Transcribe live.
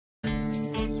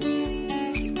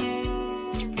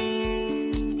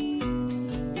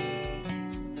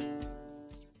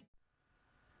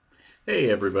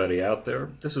Hey everybody out there,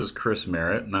 this is Chris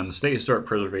Merritt and I'm the State Historic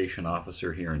Preservation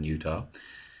Officer here in Utah.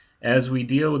 As we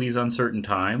deal with these uncertain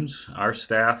times, our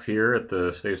staff here at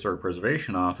the State Historic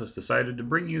Preservation Office decided to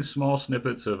bring you small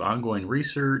snippets of ongoing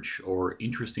research or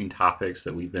interesting topics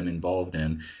that we've been involved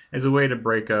in as a way to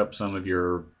break up some of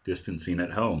your distancing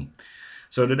at home.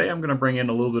 So today I'm going to bring in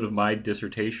a little bit of my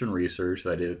dissertation research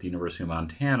that I did at the University of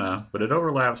Montana, but it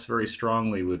overlaps very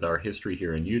strongly with our history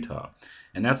here in Utah,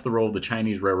 and that's the role of the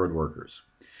Chinese railroad workers.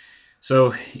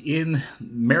 So in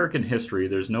American history,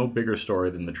 there's no bigger story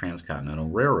than the Transcontinental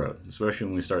Railroad, especially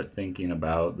when we start thinking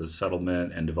about the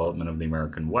settlement and development of the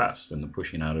American West and the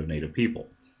pushing out of Native people.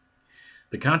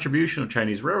 The contribution of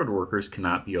Chinese railroad workers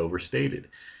cannot be overstated.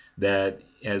 That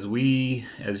as we,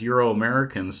 as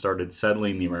Euro-Americans, started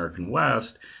settling the American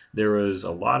West, there was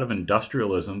a lot of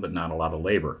industrialism, but not a lot of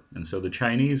labor. And so the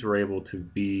Chinese were able to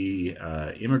be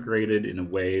immigrated in a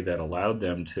way that allowed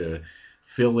them to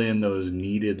fill in those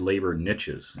needed labor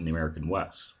niches in the American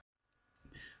West.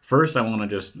 First, I want to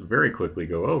just very quickly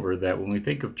go over that when we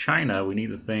think of China, we need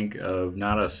to think of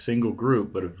not a single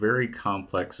group, but a very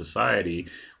complex society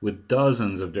with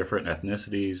dozens of different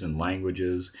ethnicities and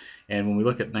languages. And when we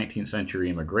look at 19th century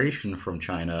immigration from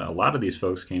China, a lot of these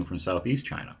folks came from Southeast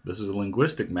China. This is a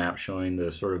linguistic map showing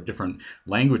the sort of different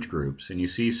language groups. And you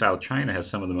see South China has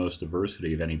some of the most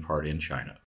diversity of any part in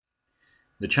China.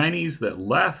 The Chinese that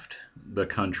left the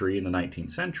country in the 19th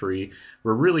century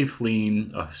were really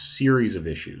fleeing a series of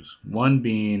issues. One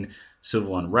being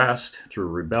civil unrest through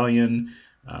rebellion.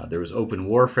 There was open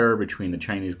warfare between the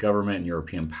Chinese government and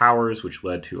European powers, which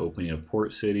led to opening of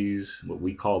port cities, what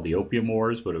we call the Opium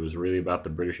Wars, but it was really about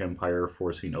the British Empire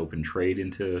forcing open trade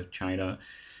into China.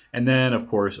 And then, of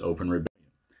course, open rebellion.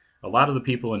 A lot of the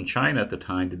people in China at the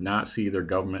time did not see their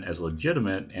government as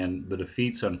legitimate, and the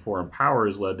defeats on foreign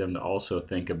powers led them to also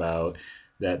think about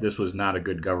that this was not a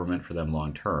good government for them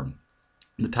long term.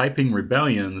 The Taiping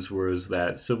rebellions was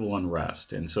that civil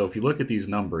unrest. And so if you look at these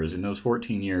numbers, in those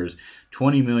 14 years,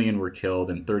 20 million were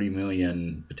killed and 30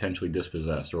 million potentially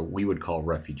dispossessed, or what we would call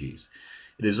refugees.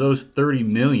 It is those 30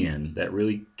 million that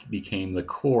really became the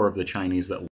core of the Chinese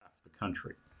that left the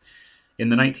country. In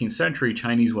the 19th century,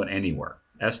 Chinese went anywhere.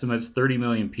 Estimates 30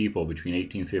 million people between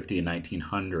 1850 and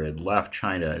 1900 left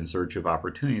China in search of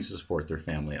opportunities to support their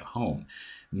family at home,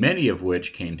 many of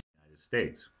which came to the United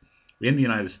States. In the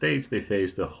United States, they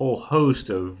faced a whole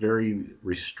host of very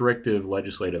restrictive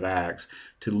legislative acts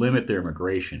to limit their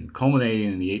immigration,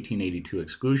 culminating in the 1882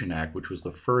 Exclusion Act, which was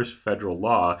the first federal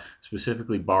law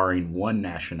specifically barring one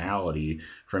nationality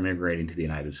from immigrating to the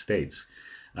United States.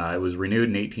 It was renewed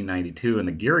in 1892 in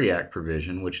the Geary Act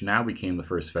provision, which now became the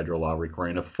first federal law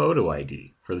requiring a photo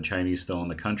ID for the Chinese still in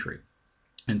the country.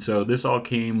 And so this all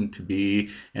came to be,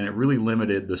 and it really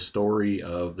limited the story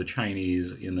of the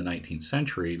Chinese in the 19th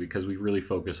century because we really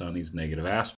focus on these negative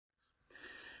aspects.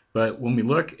 But when we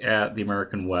look at the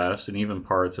American West and even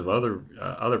parts of other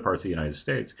parts of the United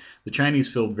States, the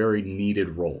Chinese filled very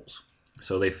needed roles.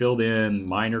 So they filled in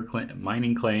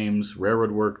mining claims,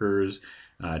 railroad workers,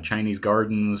 Chinese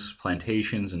gardens,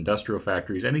 plantations, industrial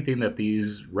factories, anything that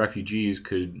these refugees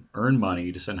could earn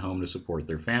money to send home to support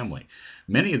their family.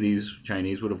 Many of these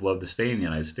Chinese would have loved to stay in the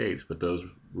United States, but those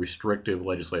restrictive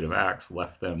legislative acts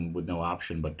left them with no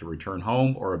option but to return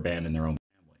home or abandon their own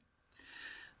family.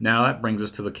 Now that brings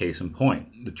us to the case in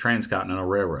point, the Transcontinental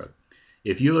Railroad.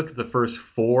 If you look at the first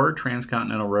 4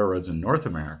 transcontinental railroads in North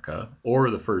America, or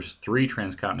the first 3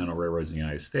 transcontinental railroads in the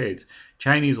United States,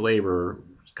 Chinese labor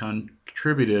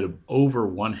contributed over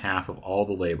 1/2 of all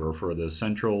the labor for the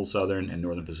Central, Southern, and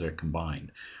Northern Pacific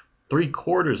combined.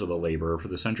 3/4 of the labor for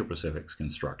the Central Pacific's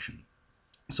construction.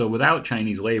 So without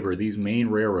Chinese labor, these main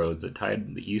railroads that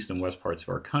tied the east and west parts of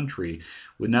our country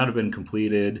would not have been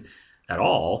completed at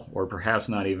all, or perhaps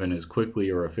not even as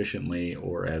quickly or efficiently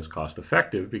or as cost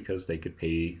effective because they could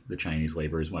pay the Chinese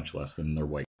labor as much less than their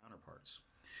white counterparts.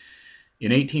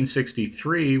 In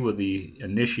 1863, with the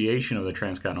initiation of the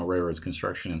Transcontinental Railroad's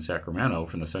construction in Sacramento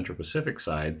from the Central Pacific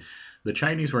side, the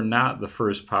Chinese were not the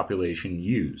first population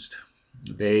used.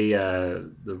 The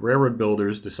railroad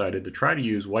builders decided to try to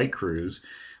use white crews,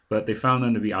 but they found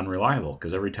them to be unreliable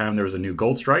because every time there was a new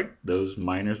gold strike, those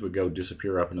miners would go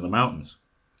disappear up into the mountains.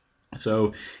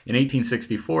 So in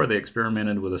 1864, they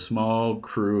experimented with a small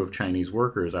crew of Chinese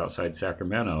workers outside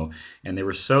Sacramento, and they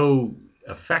were so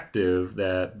effective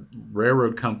that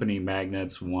railroad company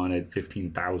magnates wanted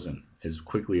 15,000 as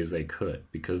quickly as they could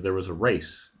because there was a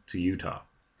race to Utah.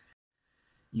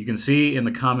 You can see in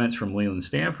the comments from Leland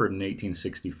Stanford in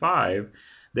 1865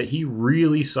 that he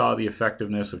really saw the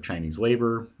effectiveness of Chinese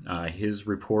labor. His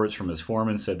reports from his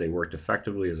foreman said they worked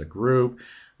effectively as a group.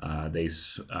 They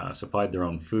supplied their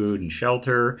own food and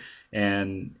shelter,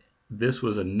 and this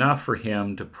was enough for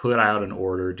him to put out an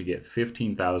order to get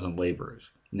 15,000 laborers.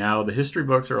 Now, the history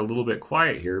books are a little bit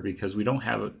quiet here because we don't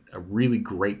have a really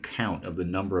great count of the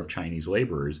number of Chinese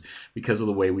laborers because of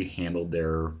the way we handled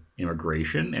their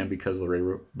immigration and because of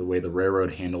the way the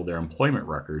railroad handled their employment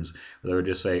records. They would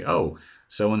just say, oh,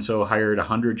 so-and-so hired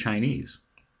 100 Chinese.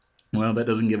 Well, that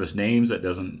doesn't give us names. That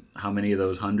doesn't how many of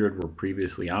those 100 were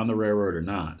previously on the railroad or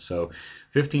not. So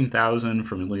 15,000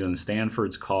 from Leland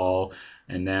Stanford's call,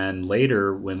 and then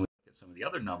later when we look at some of the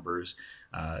other numbers,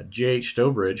 J.H.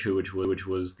 Stobridge, which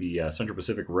was the Central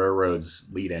Pacific Railroad's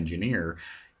lead engineer,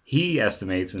 he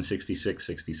estimates in 66,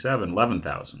 67,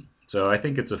 11,000. So I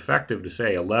think it's effective to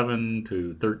say 11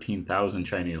 to 13,000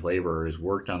 Chinese laborers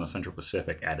worked on the Central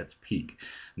Pacific at its peak.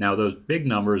 Now, those big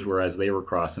numbers were as they were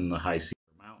crossing the high Sierra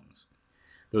Mountains.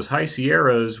 Those high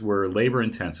Sierras were labor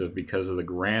intensive because of the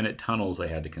granite tunnels they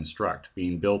had to construct,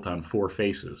 being built on 4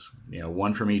 faces,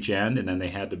 one from each end, and then they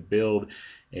had to build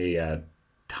a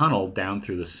tunnel down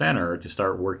through the center to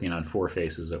start working on 4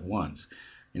 faces at once.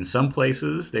 In some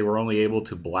places, they were only able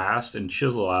to blast and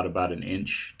chisel out about 1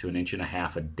 inch to 1.5 inches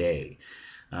a day.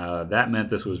 That meant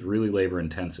this was really labor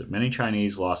intensive. Many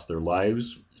Chinese lost their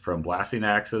lives from blasting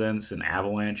accidents and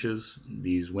avalanches.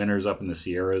 These winters up in the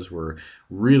Sierras were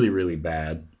really, really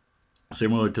bad,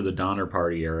 similar to the Donner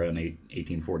Party era in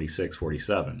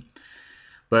 1846-47.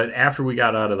 But after we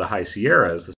got out of the high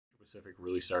Sierras, the Pacific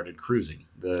really started cruising.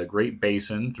 The Great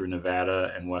Basin through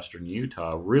Nevada and western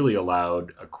Utah really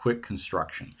allowed a quick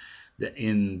construction.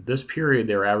 In this period,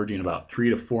 they were averaging about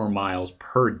 3 to 4 miles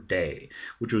per day,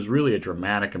 which was really a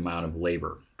dramatic amount of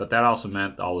labor. But that also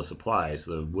meant all the supplies,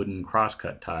 the wooden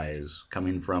crosscut ties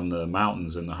coming from the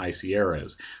mountains in the high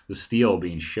Sierras, the steel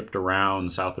being shipped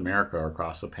around South America or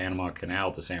across the Panama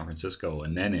Canal to San Francisco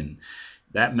and then in.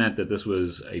 That meant that this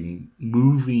was a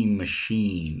moving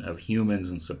machine of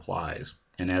humans and supplies.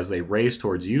 And as they raced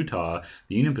towards Utah,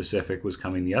 the Union Pacific was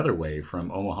coming the other way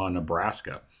from Omaha,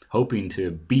 Nebraska, hoping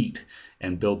to beat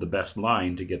and build the best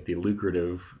line to get the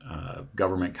lucrative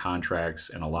government contracts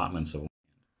and allotments of land.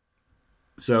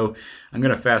 So I'm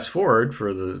going to fast forward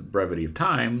for the brevity of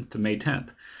time to May 10th.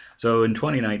 So in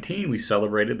 2019, we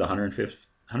celebrated the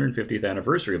 150th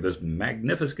anniversary of this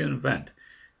magnificent event.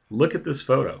 Look at this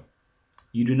photo.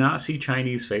 You do not see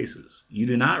Chinese faces. You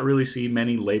do not really see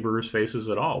many laborers' faces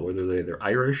at all, whether they're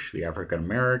Irish, the African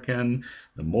American,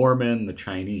 the Mormon, the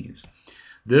Chinese.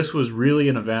 This was really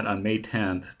an event on May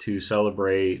 10th to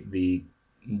celebrate the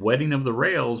wedding of the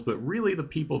rails, but really the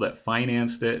people that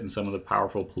financed it and some of the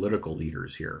powerful political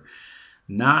leaders here.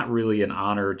 Not really an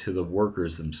honor to the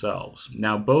workers themselves.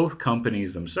 Now, both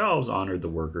companies themselves honored the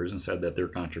workers and said that their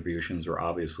contributions were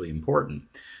obviously important.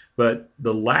 But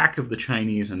the lack of the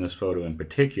Chinese in this photo in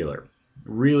particular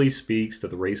really speaks to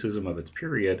the racism of its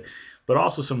period, but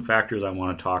also some factors I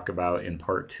want to talk about in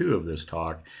part 2 of this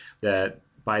talk, that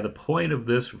by the point of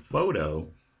this photo,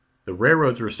 the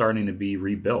railroads were starting to be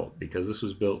rebuilt because this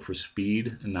was built for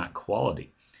speed and not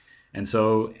quality. And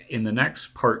so in the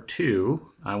next part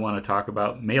 2, I want to talk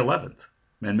about May 11th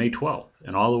and May 12th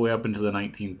and all the way up into the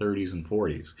 1930s and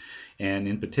 40s, and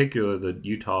in particular the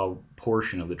Utah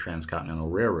portion of the Transcontinental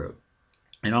Railroad,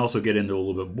 and also get into a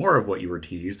little bit more of what you were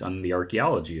teased on the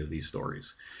archaeology of these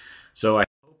stories. So I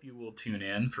hope you will tune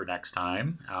in for next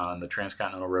time on the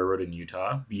Transcontinental Railroad in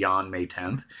Utah beyond May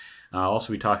 10th.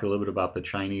 Also, we talked a little bit about the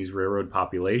Chinese railroad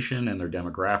population and their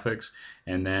demographics,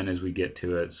 and then as we get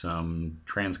to it, some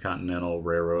transcontinental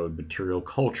railroad material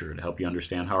culture to help you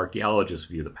understand how archaeologists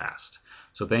view the past.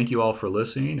 So thank you all for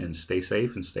listening, and stay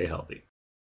safe and stay healthy.